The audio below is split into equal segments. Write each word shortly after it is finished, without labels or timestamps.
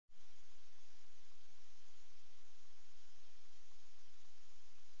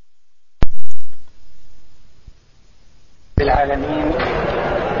العالمين،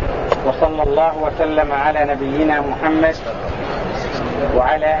 وصلى الله وسلم على نبينا محمد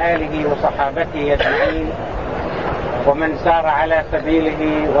وعلى آله وصحابته أجمعين ومن سار على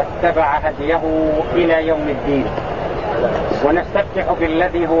سبيله واتبع هديه إلى يوم الدين. ونستفتح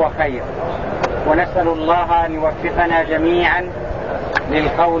بالذي هو خير، ونسأل الله أن يوفقنا جميعا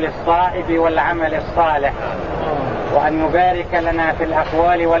للقول الصائب والعمل الصالح، وأن يبارك لنا في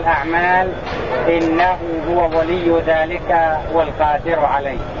الأقوال والأعمال، إنه هو ولي ذلك والقادر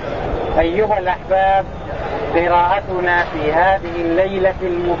عليه. أيها الأحباب، قراءتنا في هذه الليلة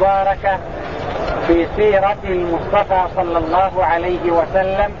المباركة في سيرة المصطفى صلى الله عليه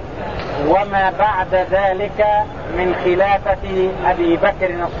وسلم وما بعد ذلك من خلافة أبي بكر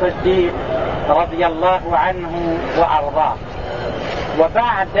الصديق رضي الله عنه وأرضاه.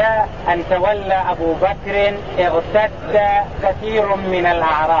 وبعد أن تولى أبو بكر ارتد كثير من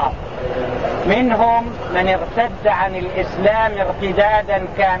الأعراب، منهم من ارتد عن الإسلام ارتدادا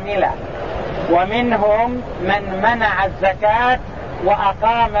كاملا، ومنهم من منع الزكاة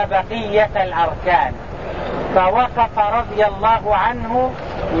وأقام بقية الأركان. فوقف رضي الله عنه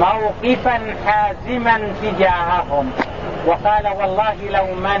موقفا حازما تجاههم وقال: والله لو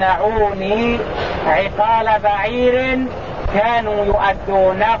منعوني عقال بعير كانوا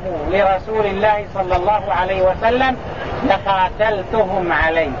يؤدونه لرسول الله صلى الله عليه وسلم لقاتلتهم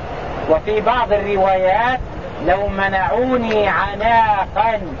عليه. وفي بعض الروايات: لو منعوني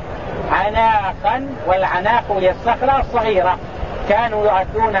عناقا، والعناق هي الصخرة الصغيرة، كانوا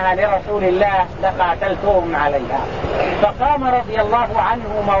يؤدونها لرسول الله لقاتلتهم عليها. فقام رضي الله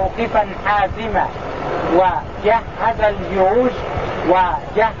عنه موقفا حازما، وجهز الجيوش،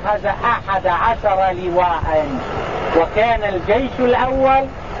 وجهز 11 لواء. وكان الجيش الأول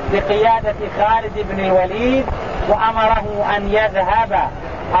بقيادة خالد بن الوليد، وأمره أن يذهب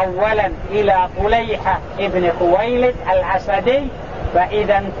أولا إلى طليحة بن خويلد الأسدي،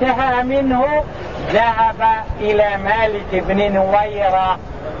 فإذا انتهى منه ذهب إلى مالك بن نويرة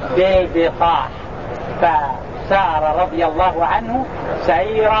بالبطاح. فسار رضي الله عنه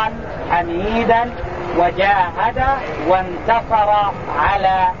سيرا حميدا، وجاهد وانتصر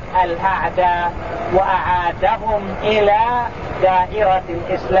على الأعداء، وأعادهم إلى دائرة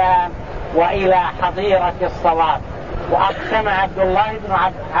الإسلام وإلى حظيرة الصواب. وأقسم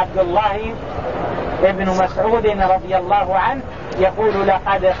عبد الله ابن مسعود رضي الله عنه يقول: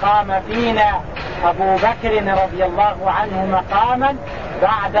 لقد قام فينا أبو بكر رضي الله عنه مقاما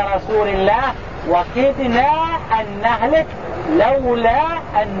بعد رسول الله، وكدنا أن نهلك لولا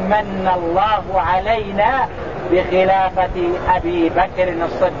أن من الله علينا بخلافة أبي بكر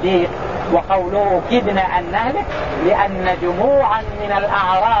الصديق. وقوله كدنا أن نهلك لأن جموعا من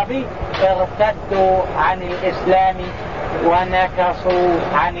الأعراب ارتدوا عن الإسلام ونكصوا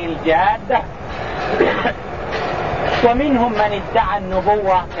عن الجادة. ومنهم من ادعى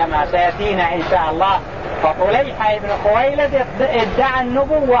النبوة كما سيأتينا إن شاء الله. فطليحة بن خويلد ادعى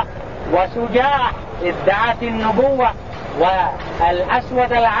النبوة، وسجاح ادعت النبوة،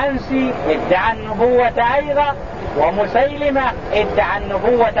 والأسود العنسي ادعى النبوة أيضا، ومسيلمة ادعى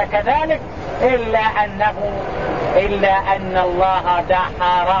النبوة كذلك، إلا أن الله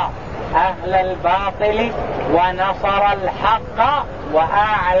دحر أهل الباطل ونصر الحق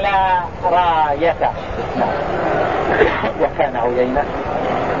وأعلى رايته. وكان عيينة.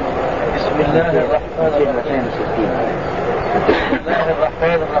 بسم الله الرحمن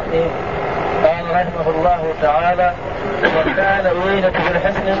الرحيم. قال رحمه الله تعالى: وكان عيينة بن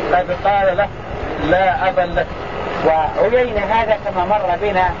حسن قد قال له: لا أبا لك. وعيينة هذا كما مر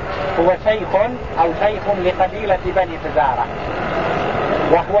بنا هو شيخ لقبيلة بني فزارة،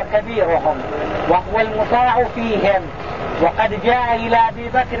 وهو كبيرهم، وهو المطاع فيهم. وقد جاء إلى أبي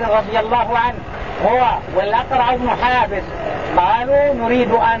بكر رضي الله عنه هو والأقرع بن حابس، قالوا: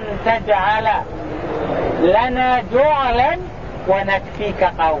 نريد أن تجعل لنا جعلا ونكفيك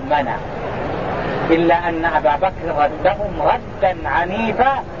قومنا. إلا أن أبا بكر ردهم ردا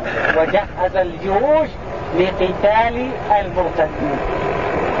عنيفا، وجهز الجيوش لقتال المرتدين.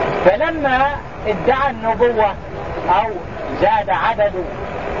 فلما ادعى النبوة أو زاد عدد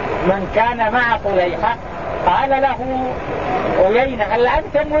من كان مع طليحة، قال له عيينة: هل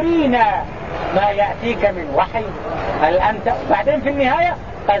أنت مرينا ما يأتيك من وحي؟ هل أنت؟ بعدين في النهاية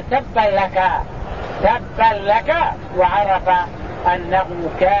قال: تبا لك، وعرف أنه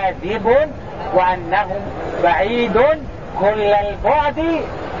كاذب وأنه بعيد كل البعد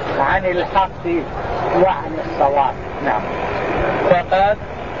عن الحق وعن الصواب. نعم. فقال: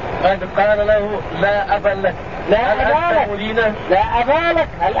 قد قال له: لا أبا لك. لا أبا لك،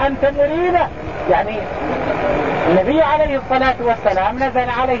 هل أنت مرينا؟ يعني النبي عليه الصلاة والسلام نزل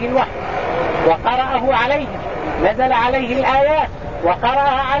عليه الوحي وقرأه عليه، نزل عليه الآيات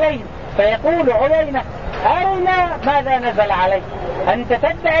وقرأها عليهم، فيقول عيينة أرنا ماذا نزل عليه، أنت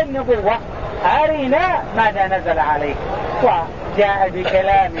تدعي النبوة أرنا ماذا نزل عليه. وجاء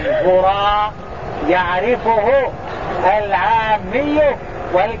بكلام براء يعرفه العامي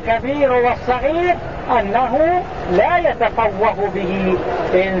والكبير والصغير أنه لا يتفوه به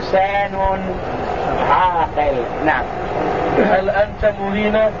إنسان عاقل. نعم. هل أنت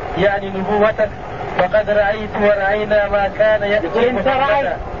مرينا يعني نبوتك؟ فقد رأيت ورأينا ما كان يأتي أنت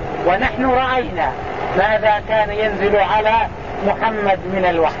رأيت ونحن رأينا ماذا كان ينزل على محمد من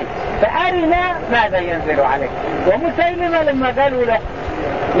الوحي، فأرنا ماذا ينزل عليه. ومسيلمة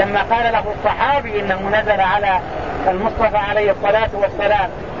لما قال له الصحابي إنه نزل على المصطفى عليه الصلاة والسلام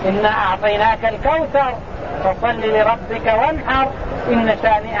إنا أعطيناك الكوثر فصل لربك وانحر إن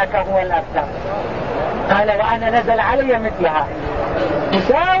شانئك هو الأبتر، قال وأنا نزل علي مثلها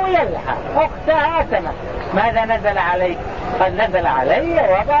مساويا لها أختها سمة، ماذا نزل عليك؟ قال نزل علي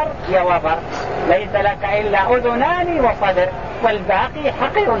وبر يا وبر، ليس لك إلا أذنان وصدر والباقي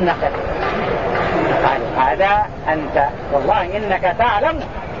حقير النخل. قال هذا أنت والله إنك تعلم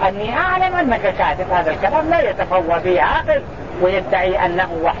أني أعلم أنك كاتب هذا الكلام لا يتفوه به عاقل ويدعي أنه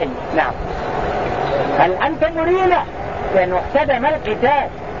وحي. نعم. هل أنت مرينا؟ لأنه احتدم القتال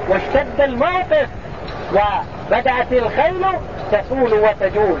واشتد الموقف وبدأت الخيل تسول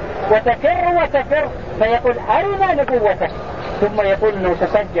وتجول وتكر وتفر، فيقول أرنا نبوتك، ثم يقول أنه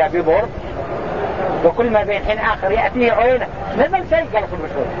تسجى ببرد، وكل ما بين حين آخر يأتيه عينه نزل شيء قال خذ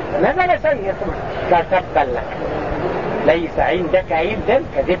مشهور، نزل شيء قال تبا لك، ليس عندك عند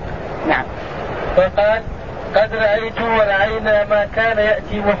كذب. نعم. فقال قد رأيت ورأينا ما كان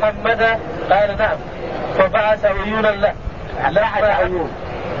يأتي محمدا، قال نعم. فبعث عيونا له،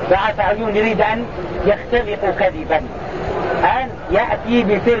 بعث عيون يريد أن يختلق كذبا، أن يأتي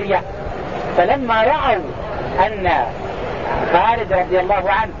بفرية. فلما رأوا أن خالد رضي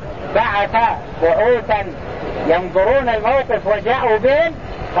الله عنه بعث بعوثا ينظرون الموقف وجاءوا بهم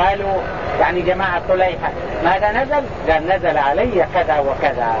قالوا يعني جماعة طليحة ماذا نزل؟ قال نزل علي كذا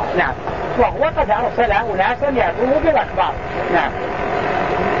وكذا. نعم. وهو قد أرسل أناسا يأتوه بالأخبار. نعم.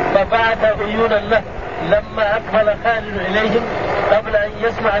 فبعث عيونا له لما أقبل خالد إليهم قبل أن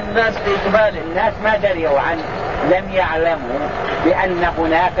يسمع الناس بإقباله. الناس ما دريوا عنه، لم يعلموا بأن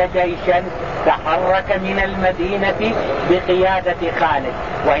هناك جيشا تحرك من المدينة بقيادة خالد،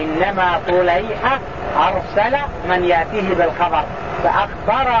 وإنما طليحة أرسل من يأتيه بالخبر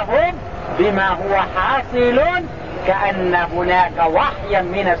فأخبرهم بما هو حاصل كأن هناك وحيا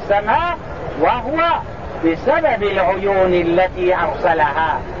من السماء، وهو بسبب العيون التي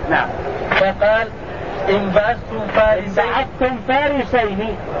أرسلها. نعم. فقال إن بعثتم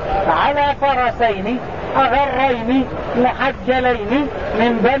فارسين على فرسين أغرين محجلين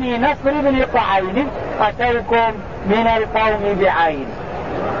من بني نصر بن قعين أتيكم من القوم بعين.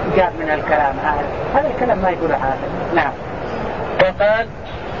 جاء من الكلام هذا الكلام ما يقول هذا. نعم. فقال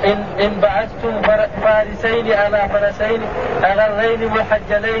إن بعثتم فارسين على فرسين أغرين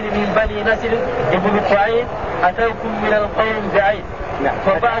محجلين من بني نصر بن قعين أتيكم من القوم بعين.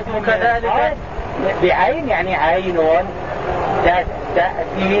 فبعثوا كذلك بعين يعني عين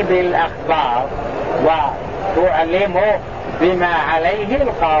تأتي بالأخبار وتعلم بما عليه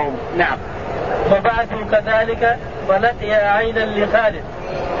القوم. نعم. فبعثوا كذلك فلقي عينا لخالد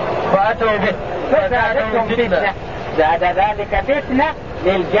فأتوا به فزادتهم فتنة، زاد ذلك فتنة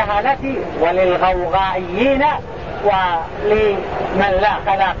للجهلة وللغوغائيين ولمن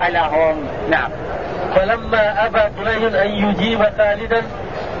لا خلاق لهم. نعم. فلما أبى طليح أن يجيب خالدا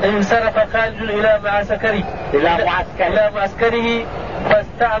انصرف خالد إلى معسكره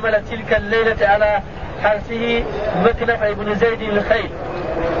فاستعمل تلك الليلة على حرسه مكنف بن زيد الخيل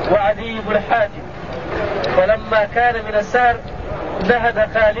وعدي بن حاتم. فلما كان من السهر نهض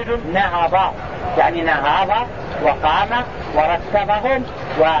خالد، نهض وقام ورتبهم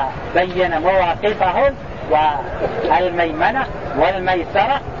وبين مواقفهم والميمنة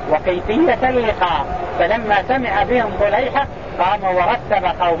والميسرة وكيفية اللقاء. فلما سمع بهم طليحة قام ورتب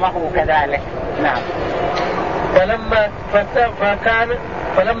قومه كذلك. نعم.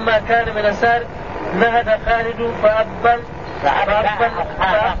 فلما كان من السهر نهض خالد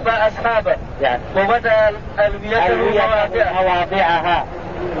فأبى أصحابه وبدأ ألويته مواضعها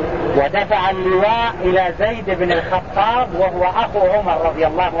ودفع اللواء إلى زيد بن الخطاب وهو أخو عمر رضي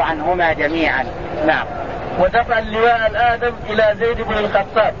الله عنهما جميعا. نعم. ودفع اللواء الآدم إلى زيد بن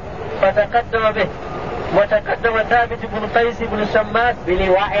الخطاب فتقدم به، وتقدم ثابت بن قيس بن الشماس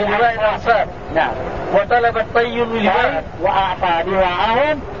بلواء الأنصار. نعم. وطلب الطي لواء وأعطى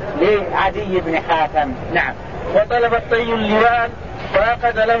لواءهم لعدي بن حاتم. نعم. وطلب الطي لواء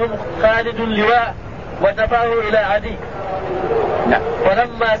فأخذ لهم خالد اللواء ودفعه إلى عدي.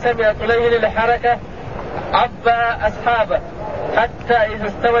 ولما سمع طليل الحركة عبى أصحابه حتى إذا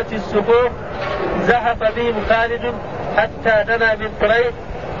استوت الصفوف زحف بهم خالد حتى دنا من طليل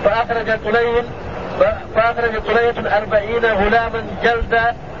فأخرج طليل 40 غلاما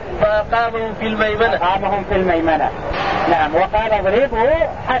جلدا فأقامهم في الميمنة. نعم. وقال اضربوا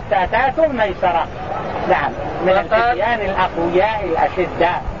حتى تأتوا الميسرة. نعم. من الفتيان الأقوياء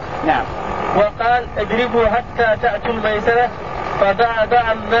الأشداء. نعم. وقال اضربوا حتى تأتوا الميسرة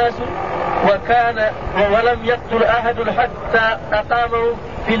فضاع الناس ولم يقتل أحد حتى أقاموا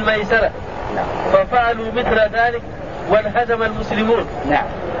في الميسرة. ففعلوا مثل ذلك وانهزم المسلمون. نعم.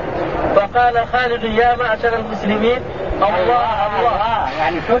 فقال خالد يا معشر المسلمين الله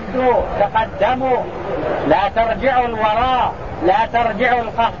يعني شدوا تقدموا لا ترجعوا الوراء لا ترجعوا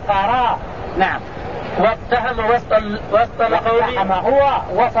القهقراء. نعم. واقتحم وسط القوم هو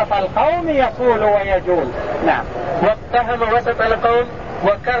وسط القوم يصول ويجول. نعم. واقتحم وسط القوم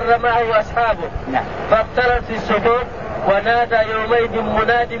وكر معه أصحابه. نعم. فاقترت الصفوف ونادى يومئذ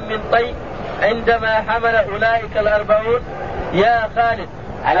مناد من طي عندما حمل أولئك 40 يا خالد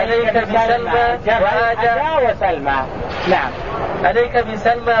عليك بسلمى وسلمى. نعم. عليك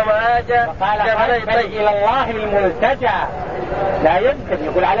بسلمى وآجى جبل طي إلى الله الملتجى. لا يمكن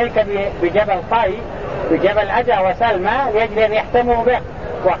يقول عليك بجبل طي بجبل أجى وسلمى لأجل أن يحتموا به،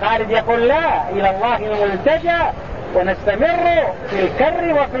 وخالد يقول لا إلى الله الملتجى ونستمر في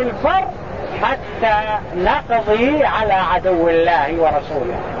الكر وفي الفر حتى نقضي على عدو الله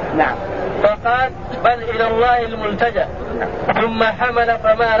ورسوله. نعم. فقال بل إلى الله الملتجى. ثم حمل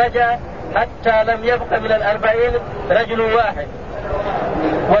فما رجع حتى لم يبق من 40 رجل واحد.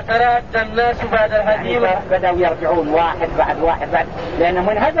 وتراد الناس بعد الهزيمة بدأوا يرجعون واحد بعد لأنهم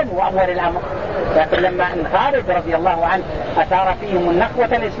انهزموا أول الأمر. لكن لما خالد رضي الله عنه أثار فيهم النخوة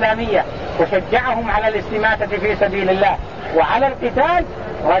الإسلامية وشجعهم على الاستماتة في سبيل الله وعلى القتال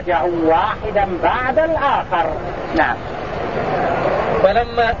رجعوا واحدا بعد الآخر. نعم.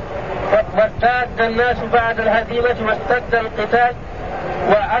 ولما وارتاد الناس بعد الهزيمة واشتد القتال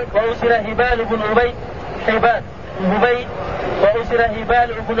وأسر هبال بن هبي وأسر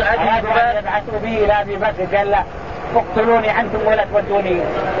هبال بن أبي هبال يبعثوا به إلى أبي بكر قال لا اقتلوني أنتم ولا تودوني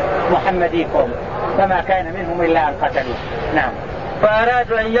محمديكم، فما كان منهم إلا أن قتلوه. نعم.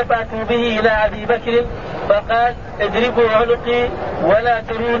 فأرادوا أن يبعثوا به إلى أبي بكر فقال اضربوا عنقي ولا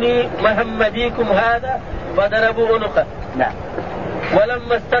تروني محمديكم هذا، فضربوا عنقه. نعم.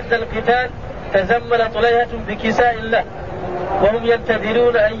 ولما اشتد القتال تزمل طليحة بكساء الله وهم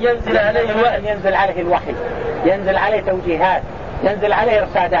ينتظرون أن ينزل عليه الوحي، ينزل عليه توجيهات، ينزل عليه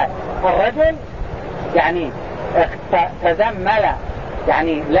إرشادات. الرجل يعني تزمل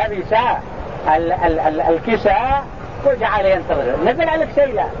يعني لبس الكساء وجعل ينتظر. نزل عليك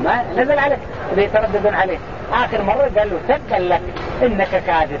شيء؟ لا ما نزل عليك، يترددون عليه. آخر مرة قال له تبا لك إنك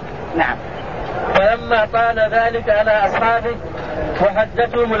كاذب. نعم. فلما طال ذلك على أصحابه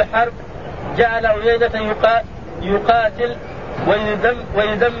وحدثهم الحرب جعل عيينة يقاتل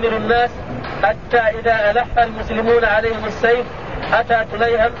ويدمر الناس حتى إذا ألح المسلمون عليهم السيف أتى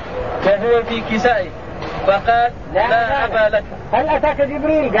طليحا وهو في كسائه فقال لا أبا لك. هل أتاك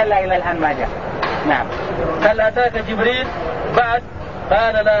جبريل؟ قال لا إلى الآن ما جاء. نعم. هل أتاك جبريل بعد؟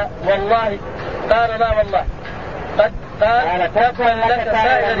 قال لا والله. قال لا والله. قال تبا لك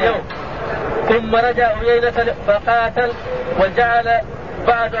سائر اليوم. ثم رجع عيينة فقاتل وجعل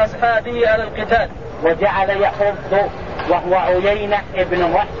بعض أصحابه على القتال وجعل يحض، وهو عيينة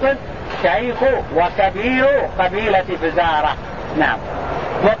ابن محصن شيخ وكبير قبيلة فزارة. نعم.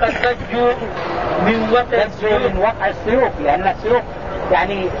 وقد نجوا من وقع السيوف لأن السيوف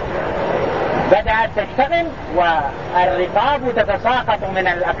يعني بدأت تشتغل والرقاب تتساقط من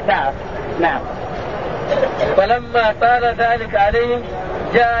الأكتاف. نعم. فلما طال ذلك عليهم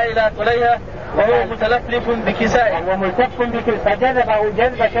جاء إلى طليحة وهو متلفلف بكسائه فجذبه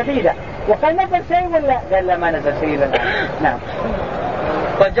جذبة شديدة وقال نزل شيء ولا؟ قال لا ما نزل شيء لنا. نعم.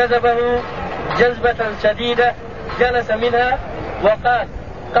 فجذبه جذبة شديدة جلس منها وقال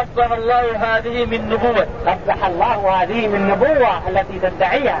قبح الله هذه من نبوة. قبح الله هذه من نبوة التي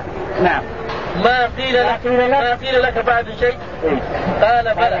تدعيها. نعم. ما قيل لك بعد شيء؟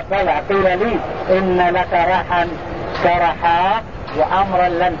 قال بلى قيل لي إن لك راحا كرحا وأمرا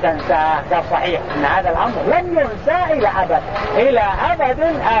لن تنساه. ده صحيح إن هذا الأمر لن ينسى إلى أبد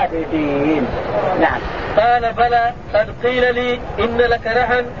آبدين. نعم. قال بلى قد قيل لي إن لك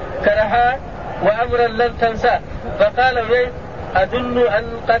راحا كرحا وأمرا لن تنساه. فقال أظن أن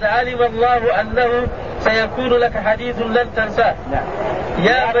قد علم الله أنه سيكون لك حديث لن تنساه. نعم.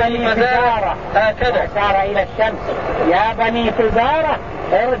 يا بني فزارة هكذا أشار إلى الشمس يا بني فزارة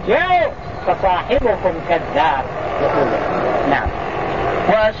ارجعوا فصاحبكم كذاب يقول. نعم.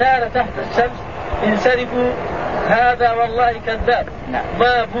 وأشار تحت الشمس انصرفوا هذا والله كذاب. نعم.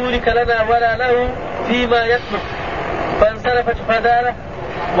 ما بورك لنا ولا له فيما يترك. فانصرفت فداره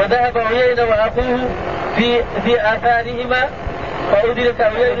وذهب عيينة وأخوه في آثارهما فأدرك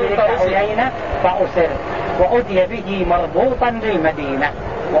عيينة فأسر وأدي به مربوطا للمدينة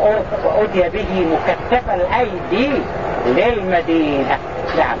وأدي به مكتف الأيدي للمدينة.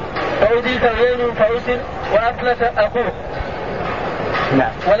 نعم. فأدرك عيينة فأسر وأفلت أخوه.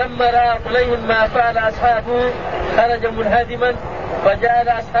 نعم. ولما رأى طليح ما فعل أصحابه خرج منهزما وجعل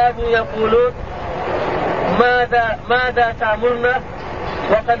أصحابه يقولون ماذا تعملنا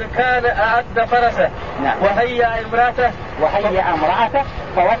وقد كان أعد فرسه. نعم. وهيأ امرأته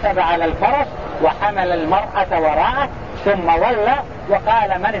فوثب على الفرس وحمل المرأة وراءه ثم ولى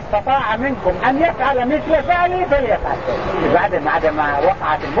وقال من استطاع منكم أن يفعل مثل فعلي فليفعل. بعد ما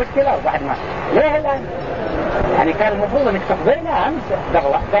وقعت المشكلة وبعد ما ليه الآن يعني كان المفروض انك تخبرنا امس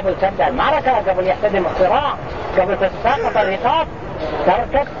قبل تبدأ المعركة قبل يحتدم الصراع قبل تساقط الرقاب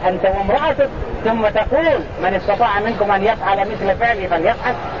تركت أنت وامرأتك ثم تقول من استطاع منكم أن يفعل مثل فعلي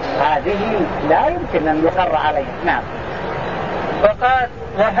فليفعل. هذه لا يمكن أن يقر عليه. نعم. فقال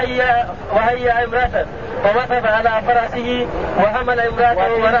وهيأ امرأته فوثب على فرسه وحمل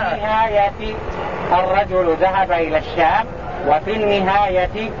امرأته وراءه. وفي النهاية الرجل ذهب إلى الشام وفي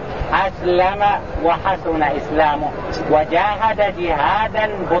النهاية أسلم وحسن إسلامه وجاهد جهادا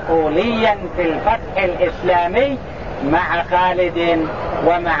بطوليا في الفتح الإسلامي مع خالد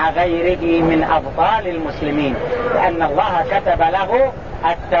ومع غيره من أبطال المسلمين لأن الله كتب له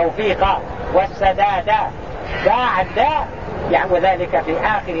التوفيق والسداد بعد وذلك في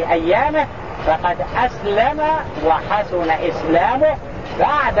آخر أيامه فقد أسلم وحسن إسلامه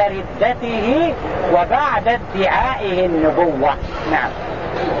بعد ردته وبعد ادعائه النبوة. نعم.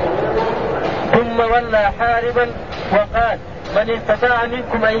 ثم ولى حاربا وقال من استطاع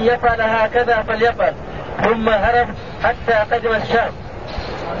منكم أن يفعل هكذا فليفعل ثم هرب حتى قدم الشام.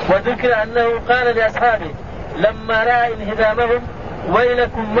 وذكر أنه قال لأصحابه لما رأى انهزامهم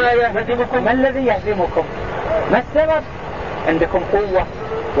ويلكم ما يهزمكم. ما الذي يهزمكم؟ ما السبب؟ عندكم قوة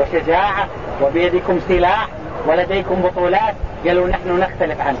وشجاعة وبيدكم سلاح ولديكم بطولات. قالوا نحن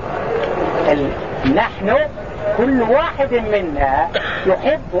نختلف عنكم. نحن كل واحد منا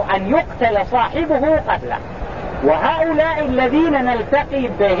يحب أن يقتل صاحبه قتله وهؤلاء الذين نلتقي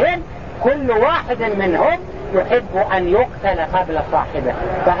بهم كل واحد منهم يحب أن يقتل قبل صاحبه.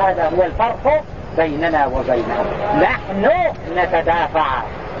 فهذا هو الفرق بيننا وبينهم. نحن نتدافع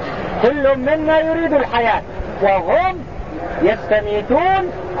كل منا يريد الحياة وهم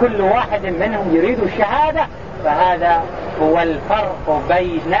يستميتون كل واحد منهم يريد الشهادة. فهذا هو الفرق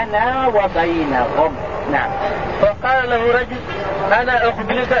بيننا وبينهم. نعم. فقال له رجل أنا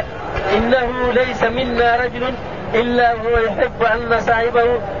أخبرك إنه ليس منا رجل إلا هو يحب أن صاحبه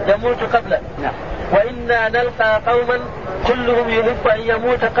يموت قبله. نعم. وإنا نلقى قوما كلهم يحب أن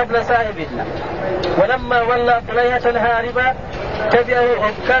يموت قبل صاحبه. نعم. ولما ولى طليحة هاربا تبعه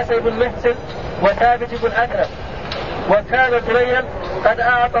عكاس بن محسن وثابت بن أكرم. وكان طليحا قد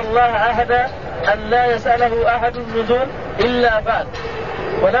أعطى الله عهدا أن لا يسأله أحد النزول إلا بعد.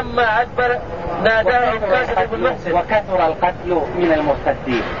 ولما عبر ناداه عكاس بن محسن. وكثر القتل من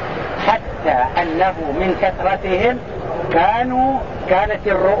المرتدين حتى أنه من كثرتهم كانت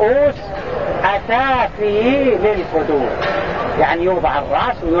الرؤوس أسافي للقدور يعني يوضع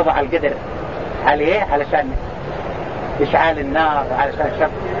الرأس ويوضع القدر عليه علشان إشعال النار علشان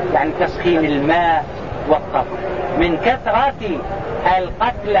يعني تسخين الماء والطبخ. من كثرة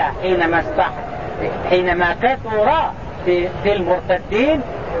القتل حينما كثر في المرتدين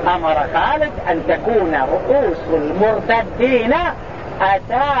أمر خالد أن تكون رؤوس المرتدين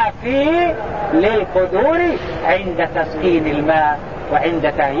أسافي للقدور عند تسخين الماء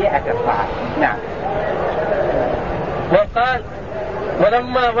وعند تهيئة الطعام. نعم. وقال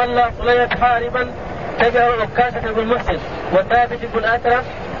ولما ولى طليحة حاربا تبعه عكاشة بن محسن وثابت بن أكرم.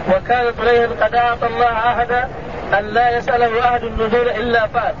 وكان طليحا قد أعطى الله عهدا أن لا يسأله أحد النزول إلا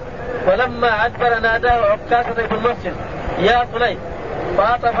فات. ولما عدبر ناداه عكاشة بن محسن يا طليح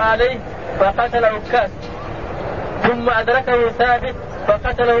فعطف عليه فقتل عكاش. ثم أدركه ثابت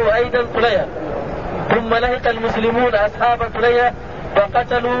فقتله أيضا طليحا. ثم لحق المسلمون أصحاب طليحة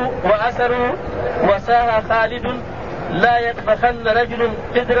فقتلوا وأسروا. وساها خالد لا يطبخن رجل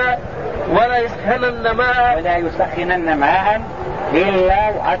قدرا ولا يسخنن ماء إلا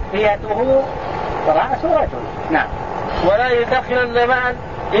وأسقيته رأس رجل. نعم. ولا يسخنن ماء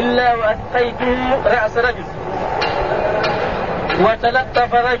إلا وأسقيته رأس رجل.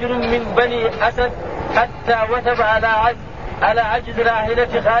 وتلطف رجل من بني أسد حتى وثب على عجز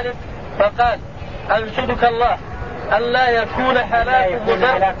راحلة خالد فقال أنشدك الله ألا يكون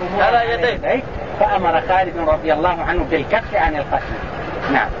حلاكم على يديك. فأمر خالد رضي الله عنه بالكف عن القتل.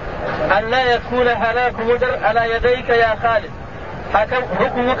 نعم. ألا يكون حلاكم على يديك يا خالد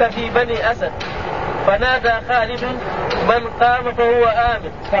حكمك في بني أسد. فنادى خالد من قام فهو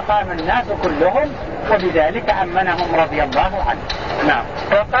آمن. فقام الناس كلهم وبذلك أمنهم رضي الله عنه. نعم.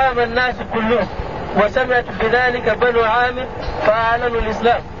 فقام الناس كلهم وسمعت بذلك بنو عامر فأعلنوا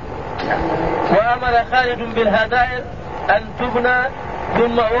الإسلام. وأمر خالد بالهدائر أن تبنى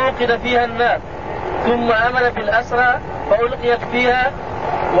ثم أوقد فيها النار، ثم أمر بالأسرى فألقيت فيها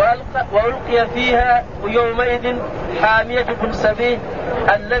وألقي فيها يومئذ حامية بن سبيه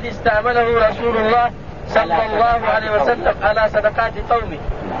الذي استعمله رسول الله صلى الله عليه وسلم على صدقات قومه.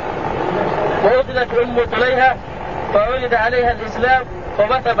 وأذنت أم طليها فعرض عليها الإسلام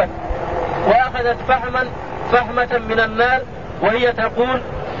فمثبت وأخذت فحمة من النار وهي تقول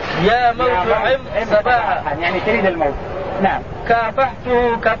يا موت عم سباها، يعني تريد الموت. نعم.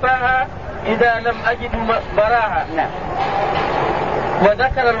 كافحته كفاها إذا لم أجد براها. نعم.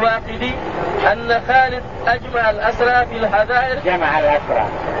 وذكر الواقدي أن خالد أجمع الأسرى في الحذائر. جمع الأسرى.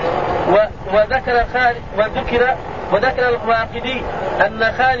 وذكر الواقدي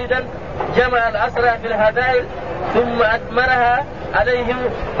أن خالدا جمع الأسرى في الحذائر ثم أدمرها عليهم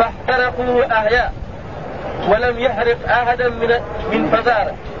فاحترقوا أحياء ولم يحرق أحدا من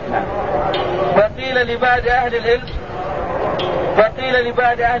فزاره. وقيل لبعض أهل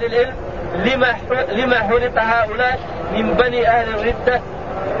العلم لما حرق هؤلاء من بني أهل الردة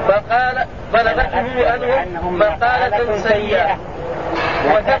فقال بلغته أنهم مقالة سيئة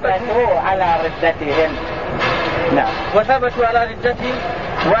وثبتوا على ردتهم. نعم. وثبتوا على ردتهم.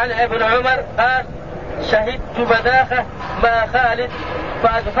 وعن ابن عمر قال شهدت بداخة مع خالد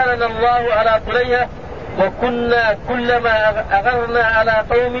فأدخلنا الله على طليها وكنا كلما أغرنا على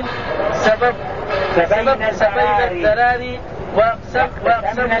قوم سبينا الذراري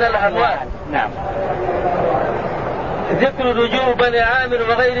وأقسمنا الأموال. نعم. ذكر رجوع بني عامر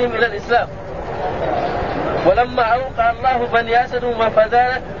وغيرهم إلى الإسلام. ولما أوقع الله بني أسد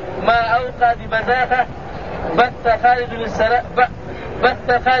وفزارة ما أوقع ببزاخة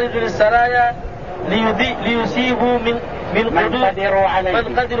بث خالد السرايا ليصيبوا من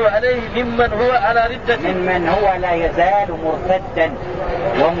قدروا عليه ممن هو على ردة، ممن هو لا يزال مرتدا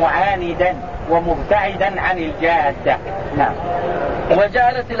ومعاندا ومبتعدا عن الجادة. نعم.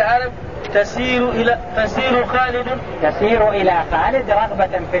 وجعلت العرب تسير إلى خالد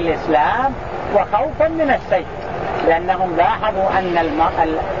رغبة في الإسلام وخوفا من السيف، لأنهم لاحظوا أن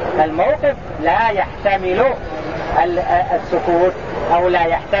الموقف لا يحتمل السكوت أو لا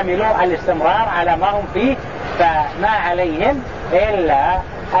يحتمل الاستمرار على ما هم فيه، فما عليهم إلا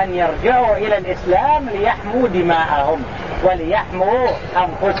أن يرجعوا إلى الإسلام ليحموا دماءهم وليحموا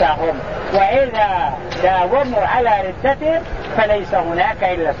أنفسهم، وإذا داوموا على ردتهم فليس هناك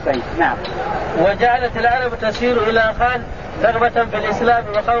إلا السيف. نعم. وجعلت العرب تسير إلى خالد رغبة في الإسلام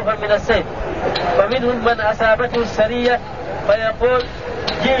وخوفا من السيف، فمنهم من أصابته السرية فيقول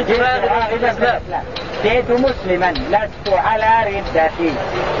جئت راغبا في الإسلام، جئت مسلما لست على ردتي.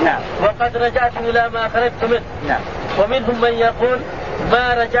 نعم. وقد رجعت إلى ما خرجت منه. نعم. ومنهم من يقول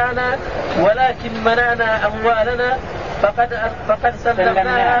ما رجعنا ولكن منعنا أموالنا فقد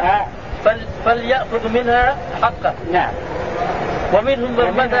سلمناها فليأخذ منها حقه. نعم. ومنهم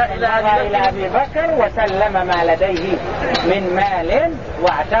من مدى إلى أبي بكر وسلم ما لديه من مال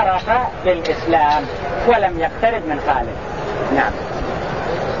واعترف بالإسلام ولم يقترب من خالد. نعم.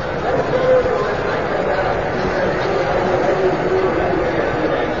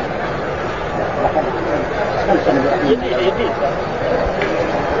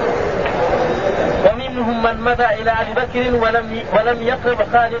 ومنهم من مدى إلى أبي بكر ولم يقرب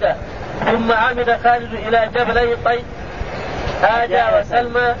خالدا، ثم عمد خالد إلى جبلي طي آجا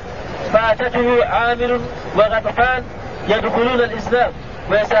وسلمى فأتته عامر وغطفان يدخلون الإسلام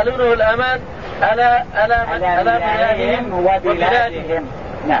ويسألونه الأمان على بلادهم وبلادهم.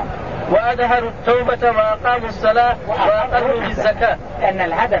 نعم. وأظهروا التوبة وأقاموا الصلاة وأقروا بالزكاة. لأن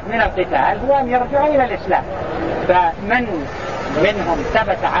الهدف من القتال هو أن يرجعوا إلى الإسلام، فمن منهم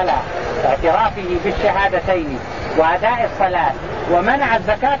ثبت على اعترافه بالشهادتين وأداء الصلاة ومنع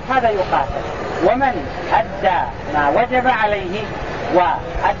الزكاة هذا يقاتل، ومن أدى ما وجب عليه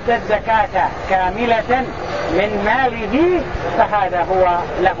وأدى الزكاة كاملة من ماله فهذا هو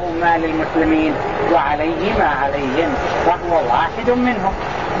له مال المسلمين وعليه ما عليهم، فهو واحد منهم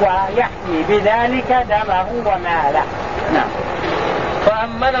ويحمي بذلك دمه وماله. نعم.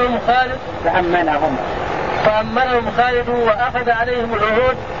 فأمنهم خالد وأخذ عليهم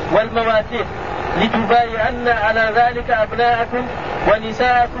العهود والمواثيق لتبايعن على ذلك أبناءكم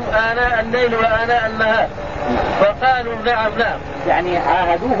ونساءكم آناء الليل وآناء النهار؟ فقالوا نعم نعم. يعني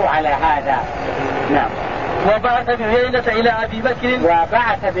عاهدوه على هذا. نعم. وبعث بعيينة إلى أبي بكر.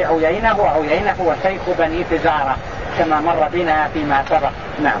 وبعث بعيينة، وعيينة هو شيخ بني فزارة كما مر بنا فيما سبق.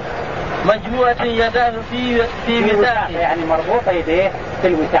 نعم. مجموعة يداه في وثاقه، يعني مربوط يديه في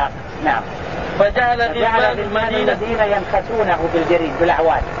الوثاق. نعم. فجعل غلمان الذين ينخسونه بالجريد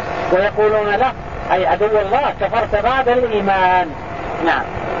بالأعواد ويقولون له أي عدو الله كفرت بعد الإيمان. نعم.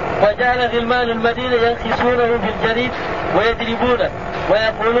 وجعل غلمان المدينة ينخسونه بالجريد ويضربونه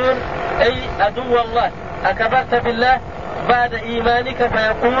ويقولون أي عدو الله أكفرت بالله بعد إيمانك؟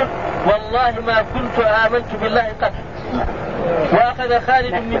 فيقول والله ما كنت آمنت بالله قط. وأخذ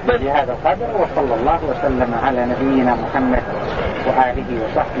خالد من بني. هذا القدر، وصلى الله وسلم على نبينا محمد وآله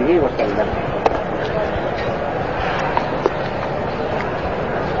وصحبه وسلم.